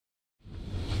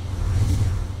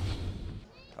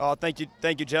Oh, thank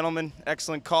you, gentlemen.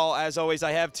 Excellent call. As always,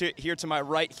 I have here to my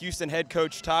right Houston head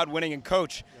coach Todd Whitting. And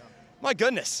Coach, my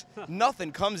goodness,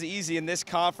 nothing comes easy in this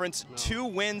conference. No. 2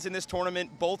 wins in this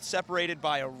tournament, both separated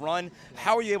by a run.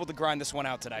 How are you able to grind this one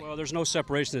out today? Well, there's no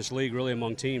separation in this league really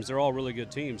among teams. They're all really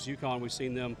good teams. UConn, we've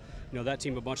seen them, that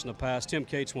team a bunch in the past. Tim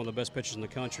Cate's one of the best pitchers in the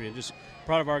country, and just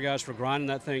proud of our guys for grinding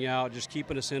that thing out, just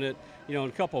keeping us in it. And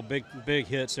a couple of big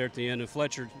hits there at the end, and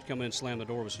Fletcher coming in and slam the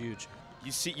door was huge.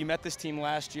 You met this team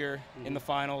last year in the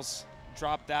finals,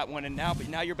 dropped that one, and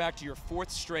now you're back to your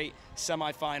 4th straight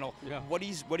semifinal. Yeah. What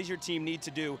does your team need to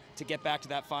do to get back to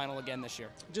that final again this year?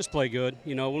 Just play good.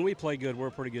 When we play good, we're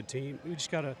a pretty good team. We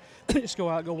just gotta go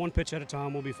out, go 1 pitch at a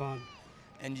time. We'll be fine.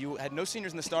 And you had no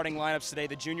seniors in the starting lineups today.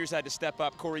 The juniors had to step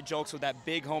up. Julks with that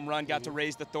big home run got to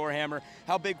raise the Thor hammer.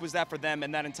 How big was that for them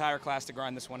and that entire class to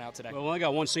grind this one out today? Well, I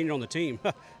got 1 senior on the team,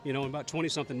 and about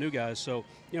 20-something new guys. So,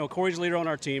 Corey's the leader on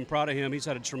our team. Proud of him. He's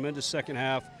had a tremendous second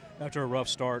half after a rough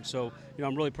start. So,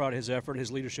 I'm really proud of his effort and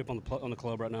his leadership on the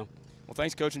club right now. Well,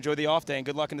 thanks, Coach. Enjoy the off day, and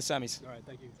good luck in the semis. All right,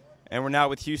 thank you. And we're now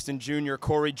with Houston junior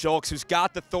Julks, who's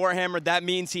got the Thor hammer. That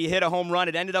means he hit a home run.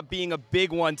 It ended up being a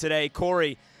big one today.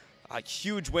 Corey, a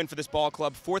huge win for this ball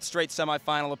club, 4th straight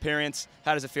semifinal appearance.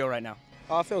 How does it feel right now?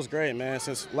 Oh, it feels great, man.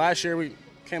 Since last year we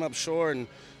came up short, and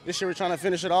this year we're trying to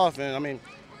finish it off. And,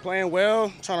 playing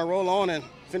well, trying to roll on and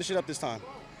finish it up this time.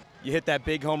 You hit that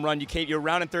big home run. You're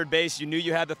around in third base. You knew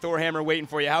you had the Thor hammer waiting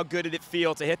for you. How good did it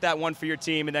feel to hit that one for your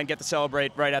team and then get to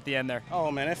celebrate right at the end there?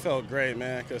 Oh, man, it felt great,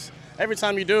 man, because every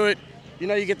time you do it, you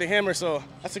get the hammer, so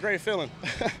that's a great feeling.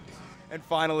 And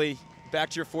finally, back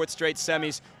to your 4th straight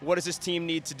semis. What does this team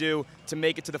need to do to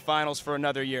make it to the finals for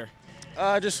another year?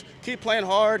 Just keep playing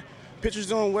hard. Pitchers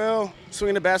doing well,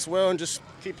 swinging the bats well, and just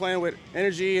keep playing with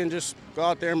energy and just go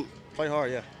out there and play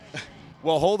hard, yeah.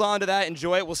 Well, hold on to that.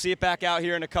 Enjoy it. We'll see it back out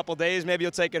here in a couple days. Maybe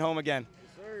you'll take it home again.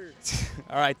 Yes, sir.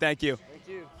 All right, thank you.